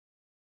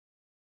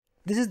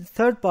This is the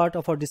third part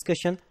of our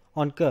discussion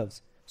on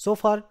curves. So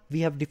far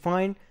we have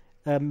defined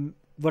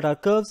what are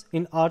curves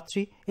in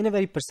R3 in a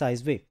very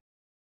precise way.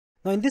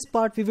 Now in this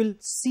part we will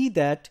see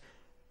that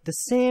the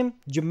same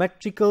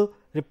geometrical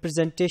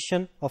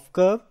representation of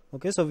curve,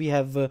 okay, so we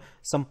have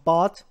some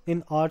path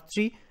in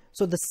R3,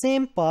 so the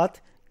same path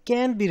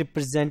can be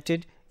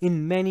represented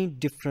in many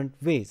different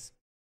ways.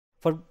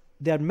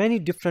 There are many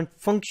different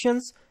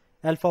functions,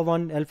 alpha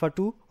 1, alpha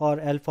 2 or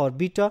alpha or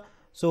beta.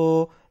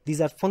 So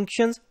these are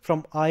functions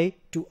from I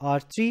to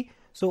R3.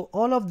 So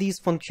all of these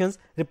functions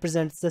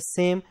represents the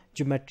same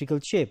geometrical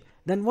shape.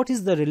 Then what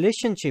is the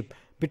relationship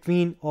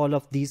between all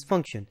of these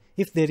functions,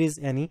 if there is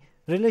any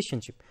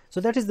relationship?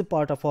 So that is the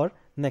part of our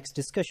next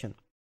discussion.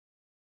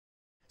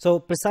 So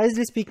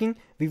precisely speaking,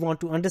 we want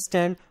to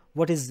understand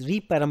what is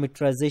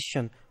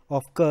reparameterization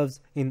of curves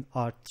in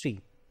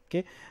R3.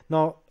 Okay.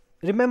 Now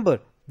remember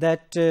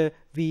that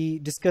we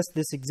discussed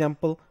this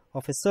example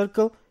of a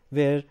circle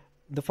where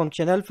the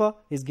function alpha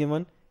is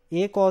given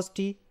a cos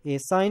t, a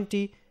sin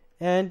t,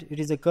 and it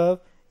is a curve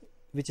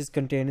which is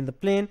contained in the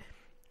plane.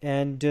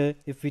 And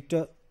if we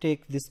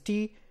take this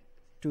t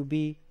to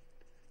be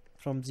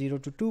from 0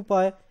 to 2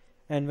 pi,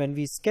 and when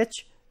we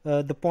sketch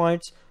the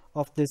points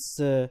of this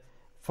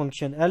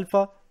function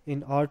alpha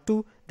in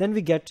R2, then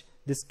we get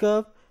this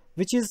curve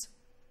which is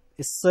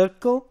a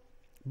circle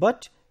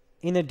but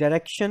in a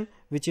direction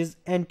which is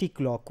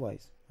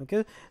anti-clockwise.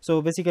 Okay,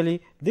 so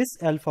basically this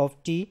alpha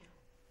of t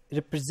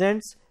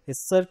represents a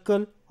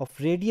circle of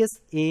radius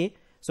a.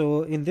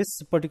 So in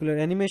this particular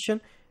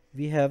animation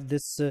we have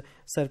this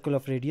circle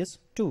of radius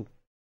 2.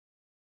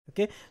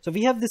 Okay, so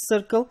we have this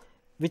circle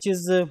which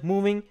is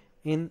moving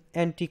in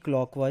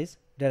anti-clockwise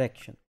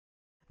direction.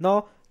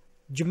 Now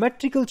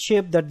geometrical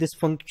shape that this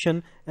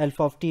function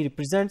alpha of t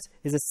represents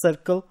is a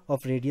circle of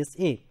radius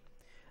a.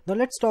 Now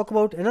let's talk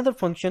about another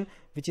function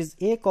which is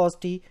a cos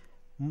t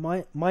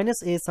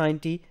minus a sin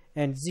t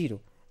and 0.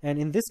 And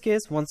in this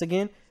case, once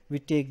again, we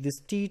take this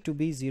t to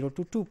be 0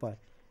 to 2 pi.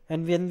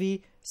 And when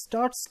we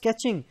start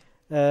sketching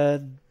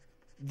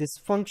this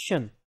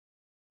function,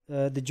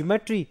 the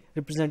geometry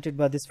represented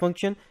by this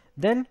function,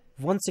 then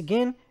once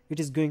again it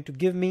is going to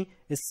give me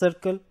a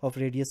circle of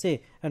radius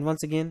a. And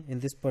once again, in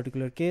this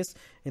particular case,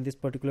 in this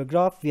particular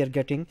graph, we are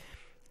getting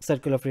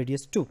circle of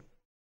radius 2.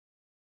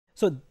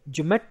 So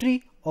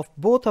geometry of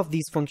both of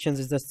these functions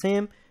is the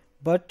same,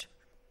 but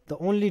the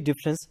only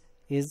difference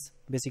is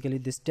basically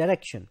this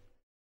direction.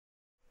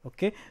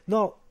 Okay,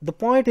 now the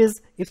point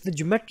is, if the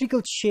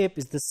geometrical shape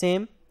is the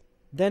same,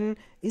 then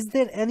is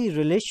there any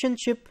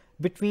relationship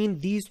between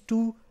these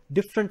two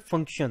different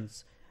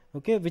functions,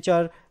 okay, which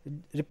are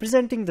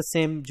representing the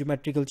same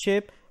geometrical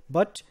shape,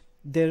 but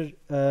their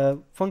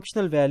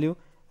functional value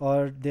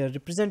or their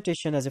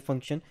representation as a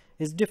function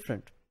is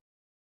different?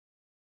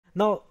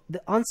 Now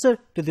the answer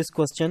to this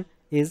question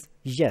is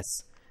yes.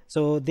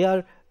 So they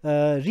are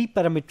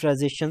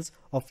reparameterizations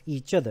of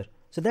each other.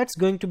 So that's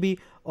going to be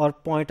our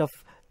point of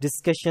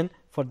discussion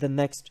for the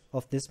next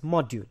of this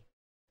module.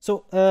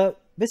 So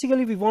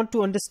basically we want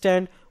to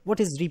understand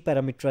what is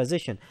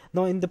reparameterization.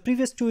 Now in the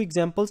previous two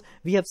examples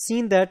we have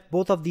seen that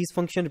both of these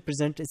functions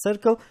represent a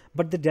circle,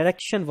 but the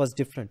direction was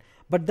different.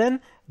 But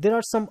then there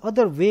are some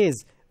other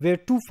ways where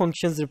two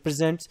functions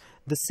represents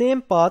the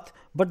same path,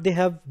 but they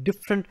have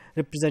different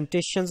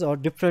representations or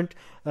different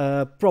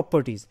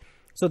properties.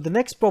 So the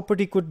next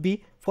property could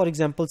be, for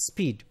example,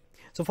 speed.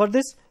 So for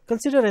this,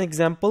 consider an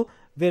example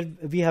where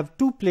we have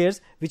two players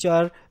which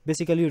are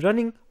basically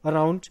running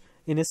around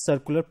in a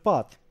circular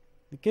path.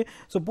 Okay,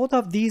 so both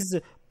of these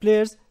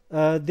players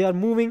they are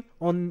moving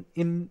on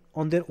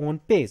their own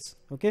pace.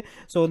 Okay,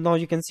 so now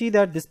you can see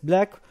that this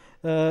black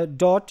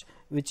dot,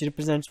 which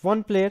represents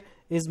one player,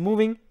 is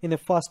moving in a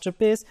faster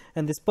pace,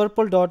 and this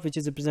purple dot, which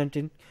is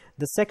representing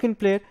the second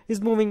player,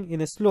 is moving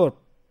in a slower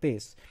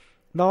pace.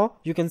 Now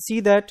you can see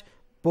that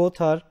both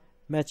are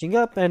matching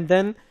up, and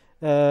then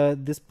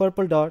this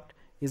purple dot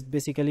is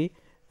basically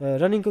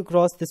running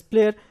across this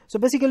player. So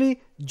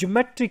basically,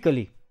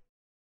 geometrically,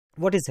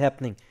 what is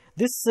happening?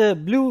 This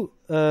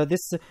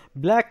this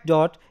black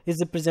dot is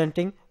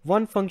representing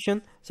one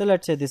function. So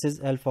let's say this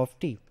is alpha of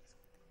t.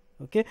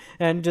 Okay,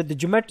 and the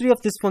geometry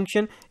of this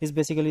function is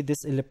basically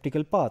this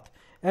elliptical path,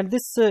 and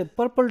this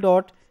purple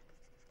dot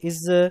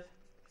is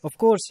of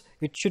course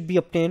it should be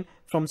obtained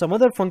from some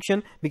other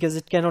function because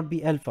it cannot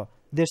be alpha.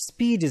 Their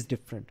speed is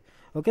different.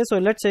 Okay, so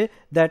let's say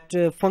that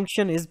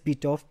function is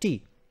beta of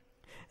t,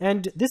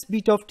 and this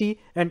beta of t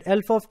and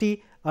alpha of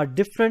t are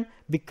different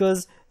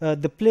because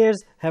the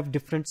players have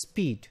different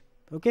speed.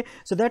 Okay,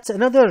 so that's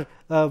another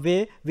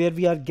way where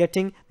we are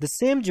getting the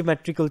same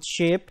geometrical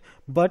shape,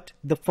 but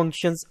the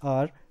functions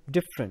are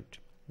different.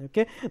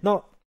 Okay,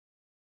 now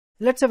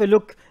let's have a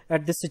look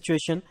at this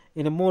situation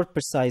in a more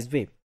precise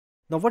way.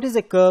 Now what is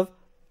a curve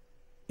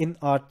in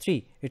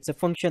R3? It's a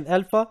function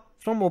alpha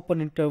from open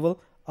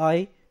interval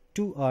I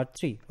to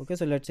R3. Okay,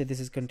 so let's say this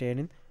is contained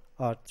in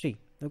R3.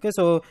 Okay,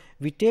 so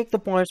we take the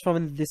points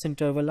from this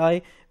interval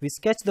I, we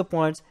sketch the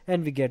points,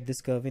 and we get this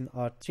curve in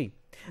R3.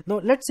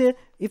 Now let's say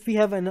if we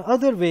have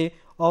another way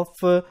of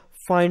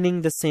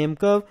finding the same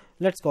curve.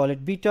 Let's call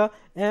it beta,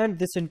 and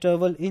this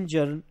interval in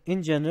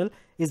general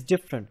is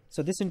different.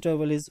 So this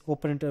interval is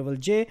open interval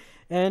j,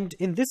 and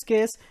in this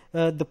case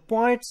the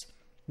points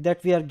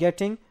that we are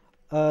getting,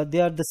 they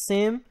are the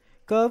same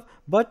curve,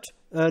 but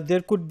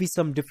there could be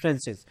some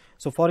differences.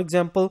 So for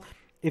example,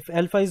 if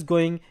alpha is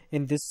going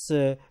in this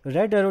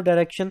red arrow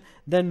direction,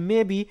 then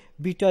maybe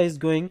beta is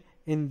going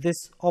in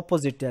this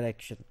opposite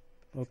direction,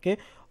 okay?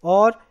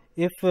 Or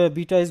if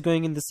beta is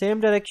going in the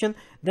same direction,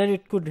 then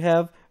it could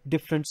have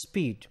different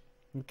speed,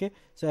 okay?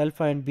 So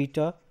alpha and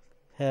beta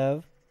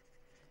have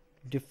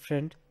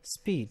different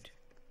speed,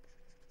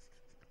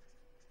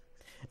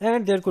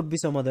 and there could be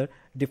some other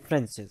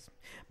differences,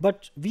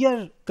 but we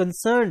are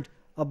concerned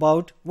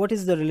about what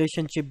is the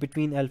relationship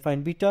between alpha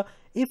and beta,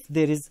 if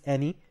there is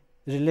any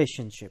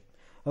relationship.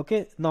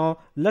 Okay, now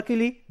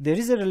luckily there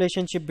is a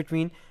relationship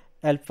between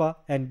alpha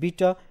and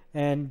beta,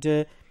 and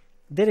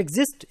there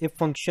exists a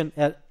function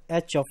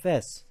h of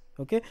s.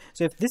 Okay,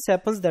 so if this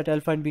happens that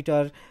alpha and beta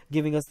are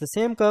giving us the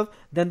same curve,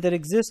 then there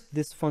exists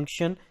this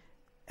function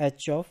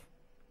h of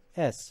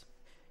s,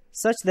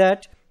 such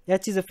that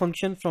h is a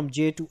function from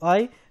j to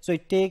I. So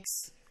it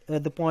takes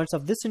the points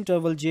of this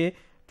interval j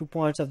to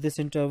points of this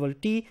interval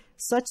t,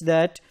 such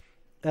that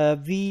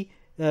we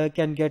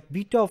can get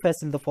beta of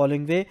s in the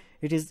following way.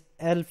 It is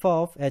alpha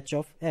of h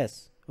of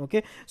s.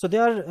 Okay, so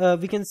there are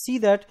we can see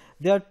that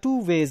there are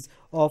two ways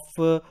of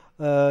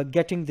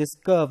getting this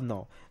curve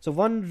now. So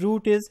one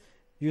route is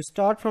you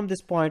start from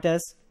this point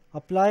s,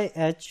 apply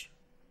h,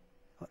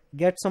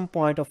 get some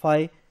point of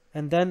I,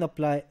 and then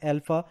apply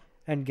alpha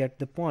and get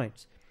the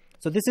points.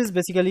 So this is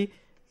basically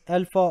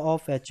alpha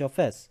of h of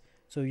s.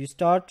 So you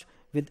start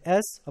with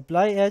s,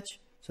 apply h,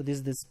 so this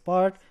is this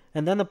part,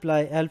 and then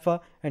apply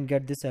alpha and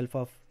get this alpha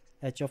of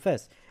h of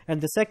s.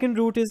 And the second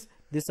route is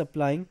this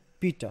applying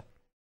beta,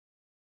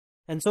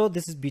 and so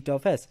this is beta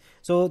of s.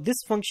 So this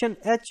function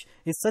h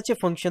is such a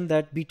function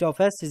that beta of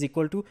s is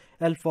equal to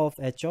alpha of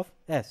h of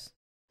s.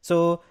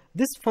 So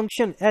this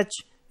function h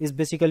is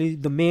basically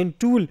the main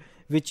tool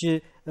which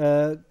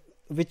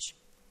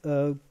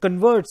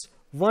converts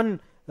one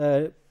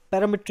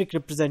parametric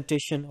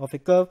representation of a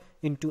curve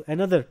into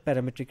another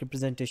parametric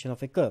representation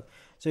of a curve.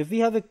 So if we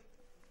have a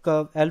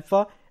curve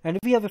alpha, and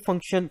if we have a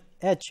function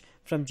h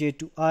from j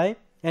to I,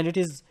 and it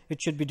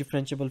should be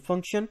differentiable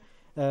function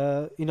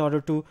in order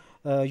to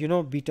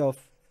beta of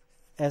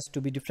s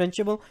to be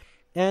differentiable,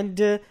 and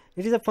it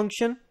is a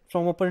function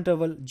from open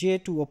interval j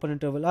to open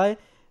interval I,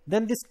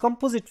 then this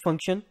composite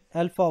function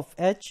alpha of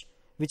h,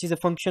 which is a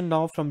function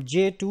now from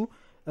j to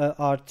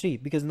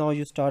R3, because now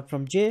you start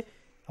from j,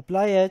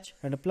 apply h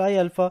and apply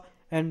alpha,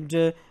 and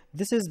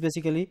this is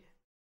basically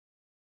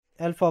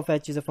alpha of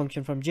h is a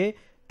function from j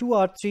to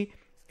R3.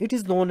 It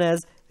is known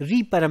as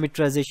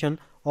reparametrization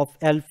of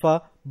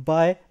alpha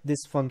by this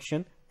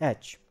function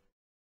h.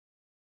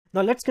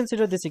 Now let's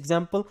consider this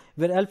example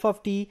where alpha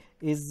of t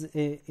is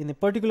in a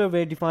particular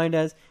way defined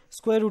as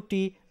square root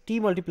t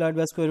multiplied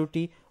by square root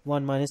t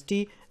 1 minus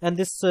t, and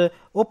this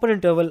open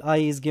interval I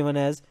is given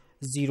as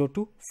 0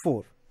 to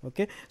 4.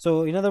 Okay,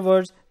 so in other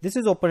words, this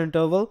is open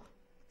interval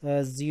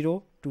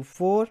 0 to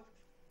 4,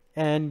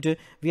 and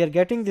we are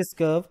getting this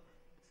curve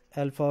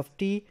alpha of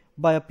t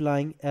by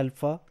applying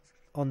alpha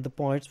on the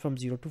points from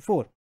 0 to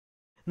 4.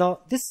 Now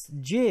this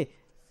j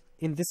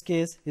in this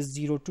case is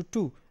 0 to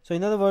 2. So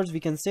in other words,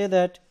 we can say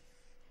that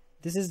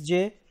this is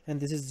j and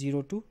this is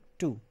 0 to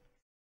 2.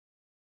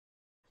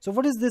 So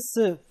what is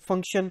this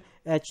function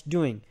h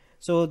doing?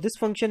 So this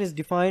function is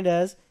defined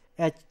as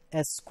h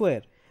s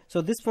square.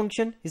 So this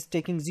function is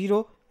taking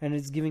 0 and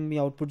it's giving me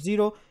output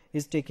 0,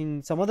 is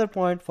taking some other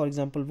point, for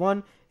example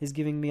 1, is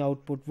giving me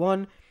output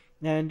 1,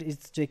 and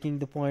it's taking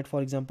the point,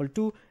 for example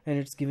 2, and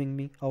it's giving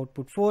me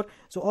output 4.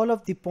 So all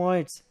of the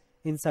points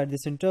inside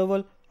this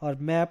interval are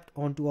mapped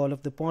onto all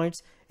of the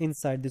points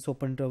inside this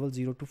open interval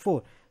 0 to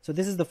 4. So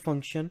this is the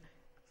function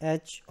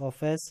h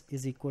of s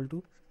is equal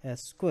to s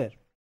square.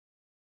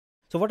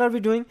 So what are we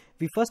doing?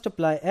 We first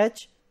apply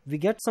h, we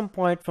get some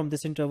point from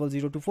this interval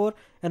 0 to 4,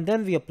 and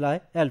then we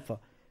apply alpha.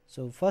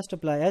 So first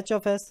apply h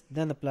of s,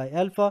 then apply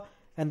alpha,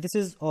 and this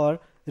is our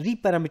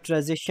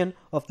reparameterization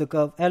of the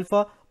curve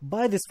alpha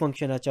by this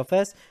function h of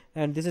s,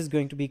 and this is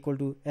going to be equal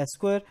to s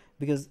square,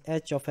 because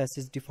h of s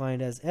is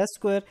defined as s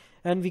square,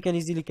 and we can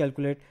easily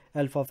calculate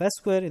alpha of s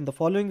square in the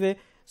following way.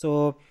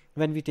 So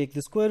when we take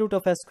the square root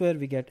of s square,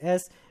 we get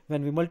s.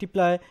 When we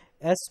multiply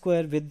s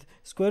square with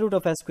square root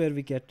of s square,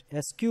 we get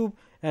s cube,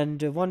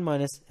 and 1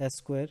 minus s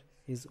square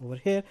is over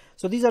here.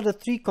 So these are the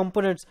three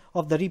components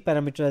of the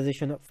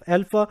reparameterization of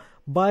alpha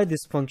by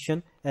this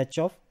function h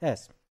of s.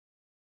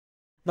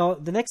 Now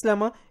the next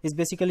lemma is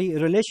basically a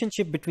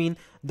relationship between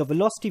the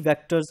velocity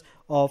vectors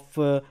of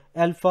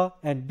alpha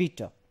and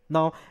beta.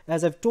 Now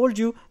as I've told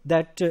you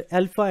that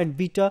alpha and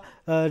beta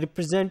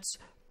represents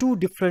two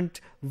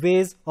different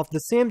ways of the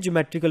same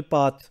geometrical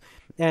path,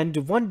 and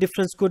one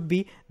difference could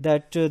be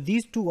that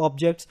these two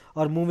objects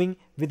are moving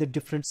with a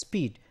different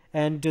speed,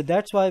 and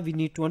that's why we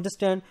need to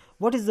understand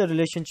what is the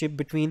relationship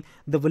between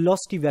the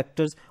velocity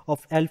vectors of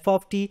alpha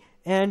of t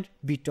and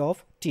beta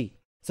of t.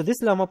 So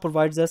this lemma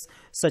provides us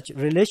such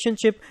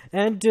relationship,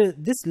 and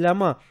this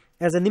lemma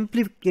as an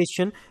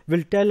implication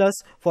will tell us,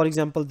 for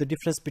example, the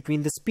difference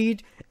between the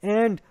speed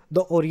and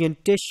the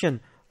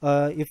orientation,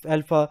 if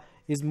alpha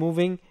is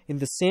moving in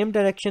the same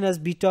direction as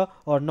beta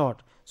or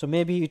not. So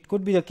maybe it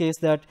could be the case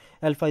that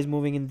alpha is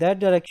moving in that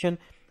direction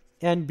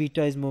and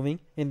beta is moving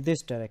in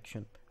this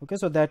direction. Okay,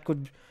 so that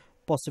could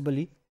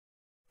possibly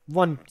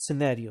one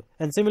scenario,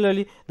 and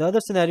similarly the other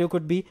scenario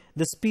could be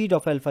the speed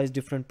of alpha is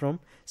different from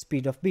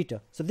speed of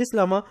beta. So this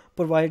lemma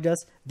provides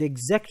us the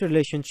exact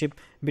relationship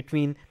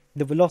between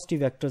the velocity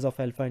vectors of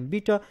alpha and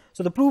beta.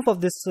 So the proof of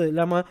this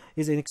lemma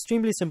is an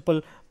extremely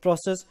simple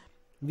process.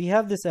 We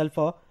have this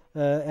alpha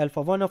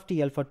 1 of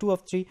t, alpha 2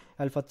 of 3,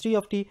 alpha 3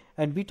 of t,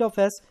 and beta of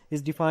s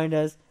is defined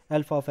as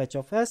alpha of h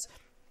of s,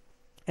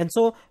 and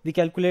so we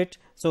calculate.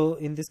 So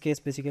in this case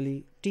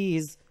basically t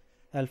is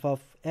alpha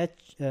of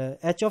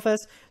h of s,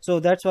 so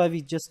that's why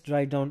we just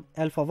write down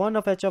alpha 1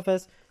 of h of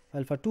s,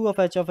 alpha 2 of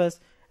h of s,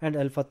 and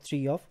alpha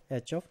 3 of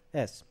h of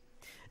s.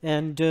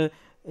 And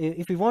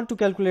if we want to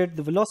calculate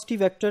the velocity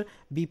vector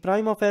b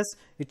prime of s,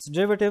 its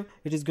derivative,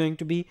 it is going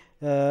to be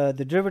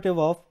the derivative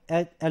of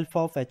alpha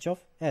of h of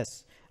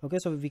s. Okay,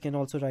 so we can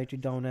also write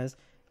it down as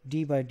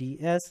d by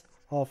ds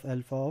of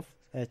alpha of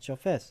h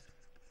of s.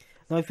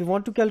 Now if we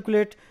want to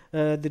calculate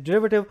the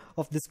derivative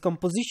of this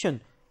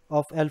composition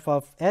of alpha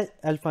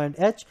and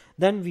h,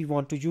 then we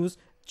want to use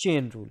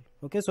chain rule.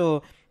 Okay,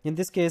 so in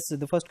this case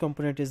the first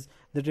component is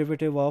the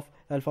derivative of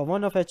alpha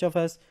 1 of h of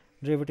s,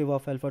 derivative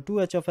of alpha 2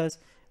 h of s,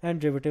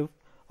 and derivative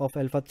of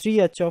alpha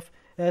 3 h of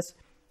s.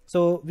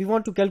 So we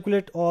want to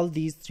calculate all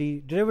these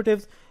three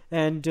derivatives,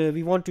 and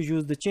we want to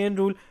use the chain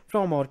rule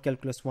from our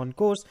calculus 1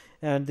 course,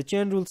 and the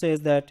chain rule says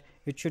that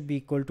it should be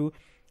equal to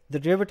the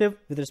derivative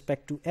with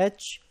respect to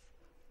h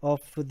of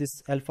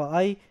this alpha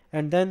I,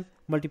 and then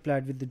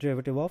multiplied with the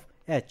derivative of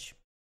h.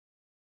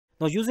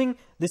 Now using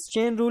this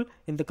chain rule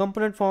in the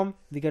component form,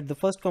 we get the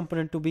first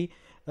component to be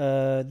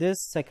this,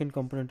 second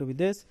component to be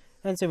this,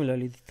 and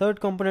similarly the third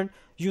component,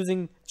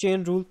 using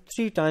chain rule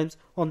 3 times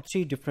on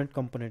 3 different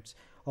components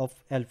of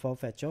alpha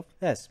of h of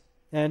s.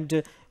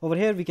 And over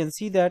here we can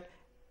see that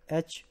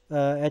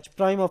h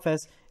prime of s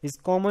is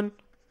common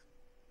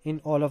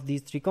in all of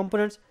these 3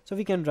 components, so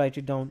we can write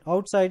it down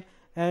outside.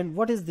 And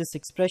what is this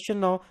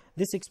expression now?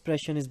 This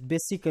expression is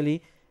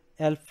basically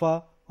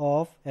alpha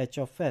of h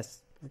of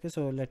s. Okay,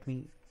 so let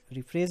me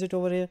rephrase it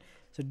over here.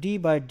 So d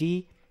by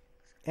d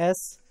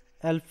s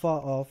alpha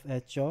of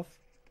h of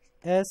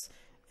s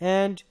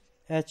and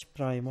h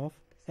prime of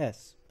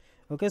s.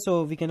 Okay,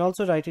 so we can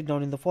also write it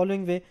down in the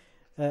following way: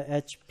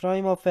 h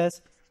prime of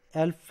s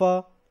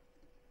alpha.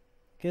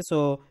 Okay,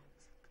 so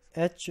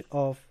h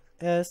of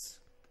s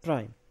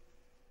prime.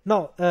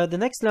 Now the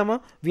next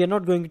lemma, we are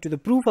not going into the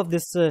proof of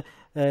this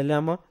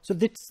lemma. So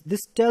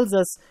this tells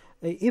us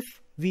if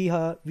we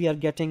are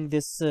getting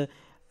this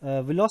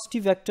velocity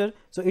vector.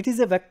 So it is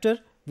a vector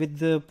with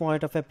the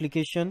point of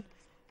application.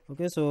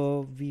 Okay,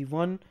 so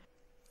v1,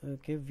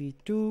 okay,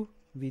 v2,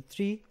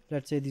 v3,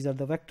 let's say these are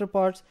the vector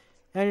parts,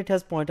 and it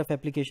has point of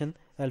application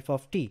alpha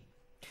of t.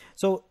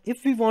 So if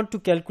we want to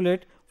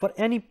calculate for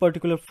any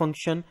particular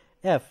function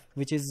f,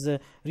 which is a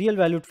real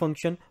valued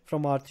function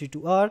from R3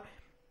 to R,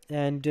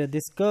 and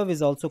this curve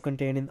is also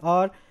contained in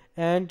R,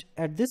 and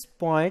at this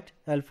point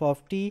alpha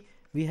of t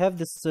we have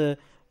this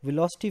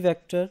velocity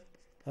vector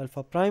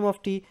alpha prime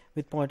of t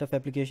with point of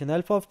application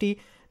alpha of t,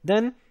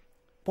 then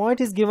point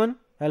is given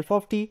alpha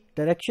of t,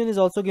 direction is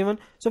also given,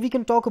 so we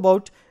can talk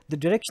about the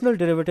directional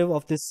derivative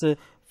of this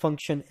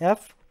function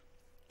f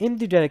in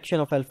the direction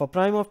of alpha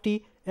prime of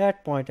t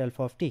at point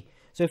alpha of t.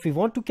 So if we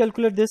want to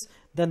calculate this,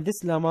 then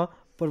this lemma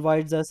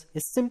provides us a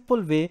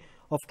simple way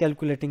of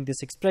calculating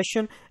this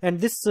expression,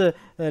 and this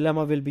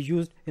lemma will be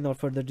used in our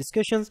further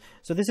discussions.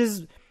 So this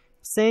is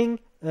saying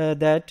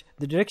that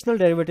the directional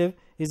derivative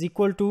is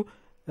equal to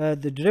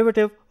the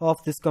derivative of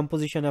this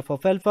composition f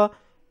of alpha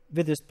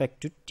with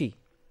respect to t.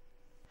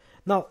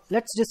 Now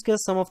let's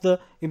discuss some of the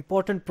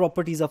important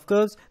properties of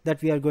curves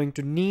that we are going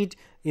to need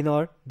in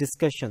our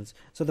discussions.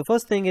 So the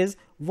first thing is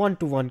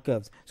one-to-one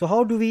curves. So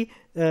how do we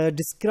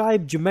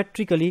describe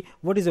geometrically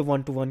what is a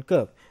one-to-one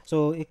curve?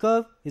 So a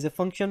curve is a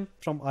function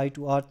from I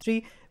to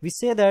R3. We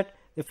say that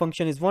a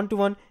function is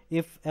one-to-one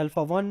if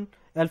alpha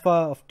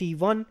of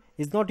t1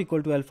 is not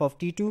equal to alpha of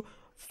t2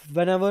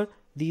 whenever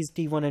these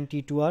t1 and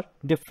t2 are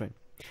different.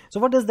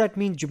 So what does that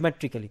mean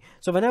geometrically?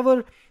 So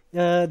whenever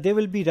there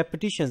will be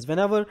repetitions,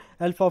 whenever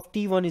alpha of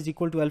t1 is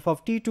equal to alpha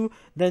of t2,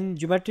 then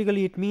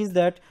geometrically it means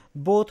that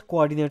both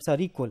coordinates are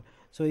equal.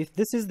 So if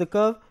this is the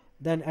curve,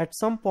 then at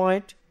some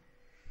point,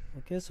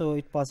 okay, so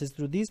it passes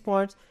through these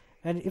points,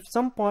 and if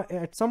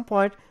at some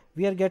point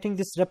we are getting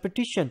this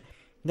repetition,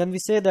 then we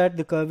say that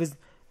the curve is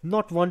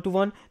not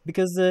one-to-one,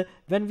 because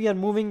when we are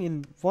moving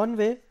in one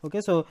way, okay,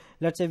 so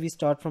let's say we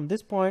start from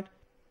this point,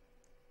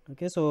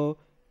 okay, so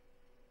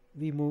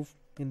we move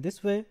in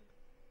this way.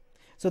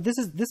 So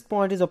this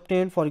point is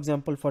obtained, for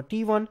example, for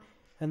t1,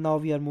 and now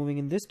we are moving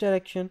in this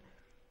direction,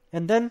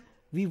 and then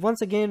we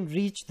once again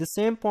reach the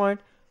same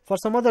point for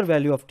some other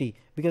value of t,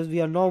 because we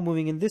are now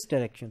moving in this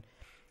direction.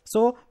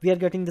 So we are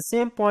getting the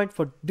same point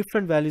for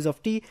different values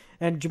of t,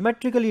 and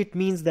geometrically it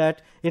means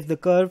that if the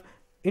curve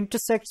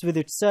intersects with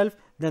itself,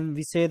 then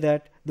we say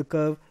that the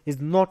curve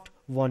is not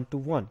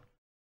one-to-one.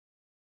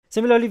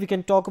 Similarly, we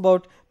can talk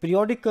about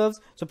periodic curves.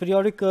 So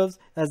periodic curves,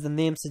 as the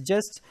name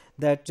suggests,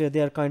 that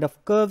they are kind of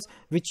curves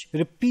which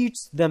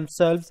repeats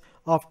themselves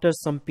after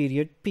some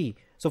period p.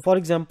 So for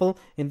example,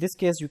 in this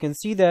case you can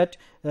see that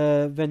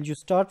when you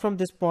start from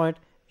this point,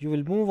 you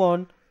will move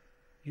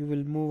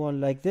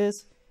on like this,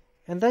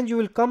 and then you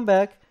will come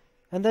back,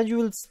 and then you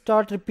will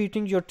start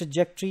repeating your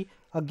trajectory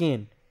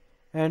again,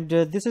 and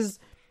this is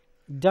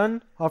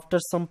done after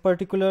some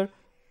particular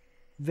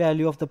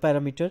value of the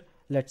parameter,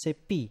 let's say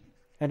p.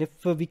 And if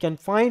we can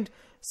find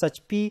such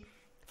p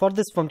for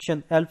this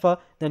function alpha,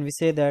 then we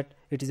say that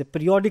it is a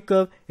periodic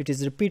curve. It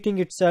is repeating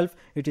itself,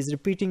 it is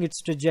repeating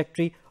its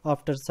trajectory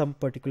after some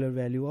particular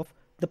value of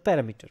the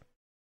parameter.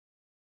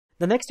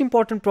 The next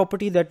important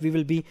property that we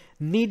will be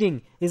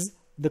needing is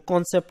the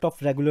concept of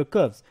regular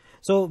curves.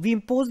 So we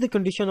impose the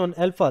condition on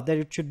alpha that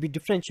it should be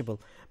differentiable,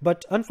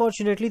 but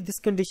unfortunately this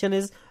condition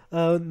is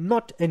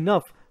not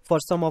enough for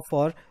some of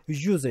our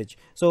usage.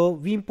 So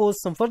we impose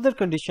some further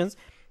conditions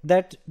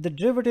that the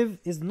derivative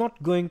is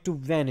not going to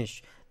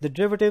vanish. The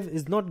derivative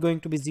is not going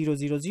to be 0,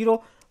 0,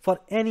 0 for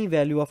any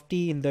value of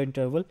t in the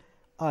interval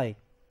I.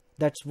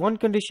 That's one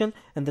condition.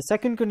 And the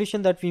second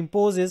condition that we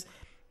impose is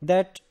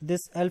that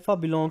this alpha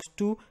belongs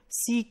to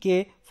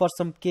ck for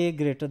some k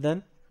greater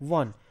than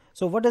 1.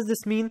 So what does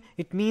this mean?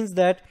 It means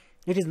that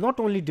it is not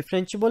only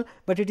differentiable,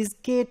 but it is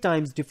k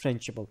times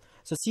differentiable.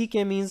 So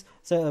ck means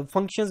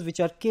functions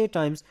which are k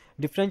times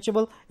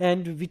differentiable,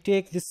 and we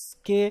take this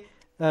k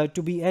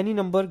to be any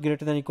number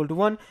greater than or equal to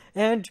 1,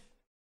 and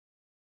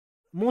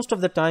most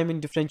of the time in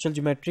differential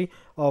geometry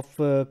of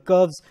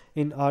curves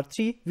in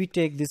R3, we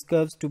take these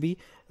curves to be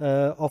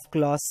of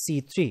class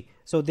C3.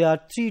 So they are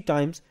 3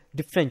 times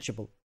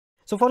differentiable.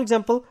 So for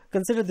example,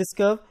 consider this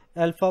curve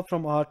alpha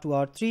from R to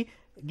R3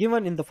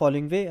 given in the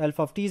following way: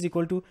 alpha of t is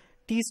equal to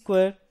t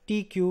square,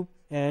 t cube,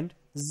 and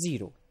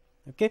 0.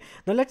 Okay,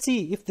 now let's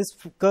see if this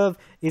curve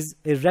is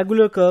a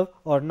regular curve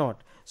or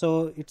not.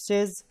 So it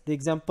says, the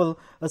example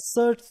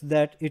asserts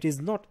that it is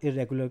not a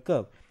regular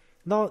curve.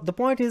 Now the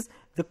point is,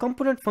 the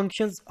component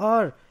functions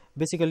are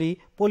basically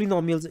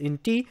polynomials in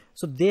t,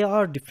 so they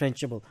are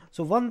differentiable.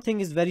 So one thing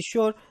is very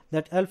sure,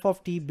 that alpha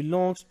of t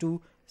belongs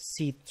to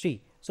C3.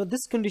 So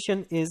this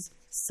condition is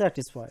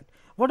satisfied.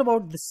 What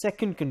about the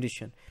second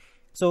condition?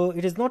 So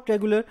it is not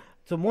regular,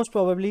 so most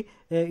probably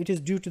it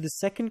is due to the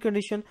second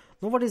condition.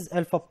 Now what is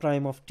alpha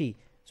prime of t?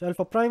 So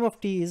alpha prime of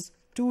t is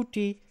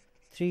 2t,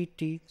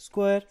 3t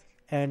square,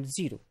 and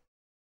 0.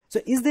 So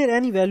is there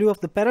any value of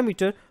the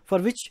parameter for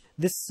which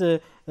this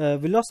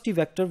velocity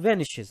vector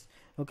vanishes?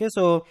 Okay,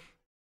 so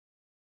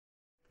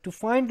to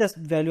find the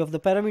value of the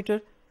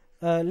parameter,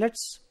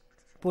 let's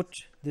put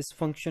this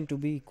function to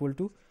be equal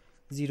to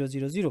 0,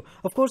 0, 0.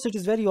 Of course, it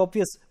is very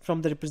obvious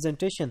from the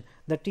representation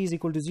that t is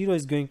equal to 0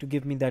 is going to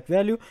give me that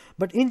value.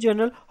 But in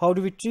general, how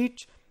do we treat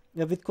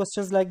with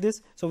questions like this?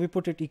 So we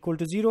put it equal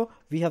to 0.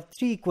 We have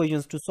 3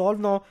 equations to solve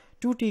now: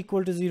 2t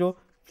equal to 0,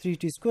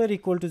 3t square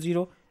equal to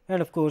 0, and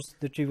of course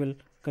the trivial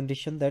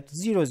condition that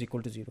 0 is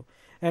equal to 0.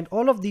 And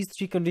all of these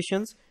 3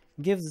 conditions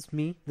gives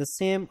me the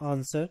same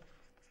answer: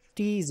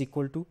 t is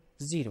equal to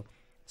 0.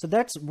 So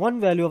that's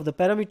one value of the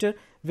parameter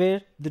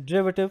where the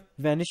derivative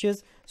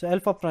vanishes. So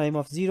alpha prime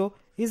of 0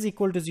 is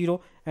equal to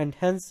 0, and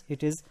hence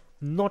it is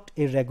not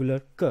a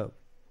regular curve.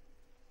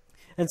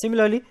 And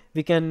similarly,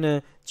 we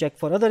can check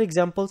for other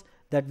examples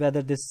that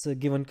whether this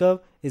given curve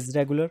is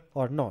regular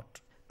or not.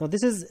 Now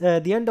this is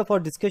the end of our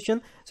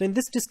discussion. So in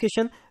this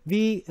discussion,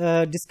 we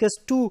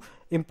discussed 2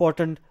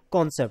 important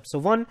concepts. So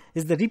one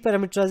is the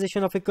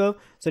reparameterization of a curve.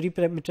 So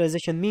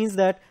reparameterization means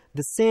that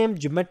the same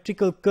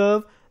geometrical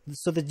curve,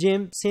 so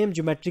the same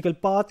geometrical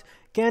path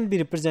can be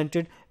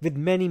represented with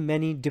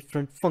many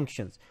different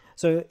functions.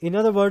 So in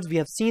other words, we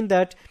have seen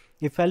that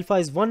if alpha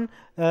is one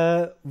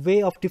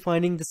way of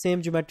defining the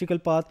same geometrical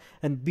path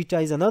and beta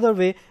is another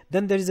way,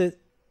 then there is a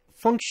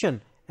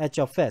function h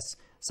of s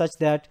such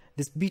that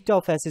this beta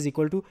of s is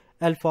equal to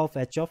alpha of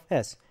h of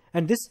s.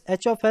 And this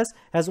h of s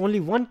has only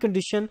one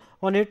condition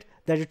on it,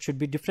 that it should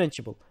be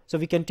differentiable. So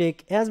we can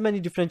take as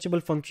many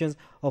differentiable functions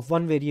of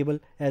one variable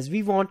as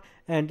we want,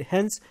 and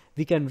hence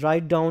we can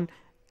write down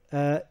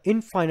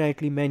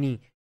infinitely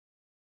many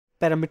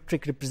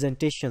parametric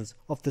representations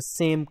of the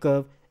same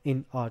curve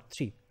in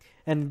R3.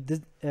 And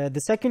the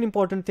second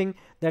important thing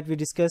that we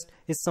discussed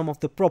is some of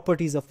the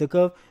properties of the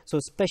curve, so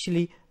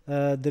especially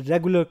the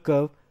regular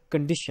curve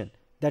condition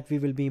that we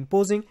will be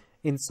imposing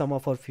in some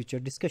of our future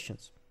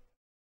discussions.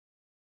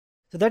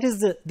 So that is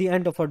the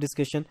end of our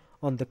discussion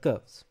on the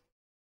curves.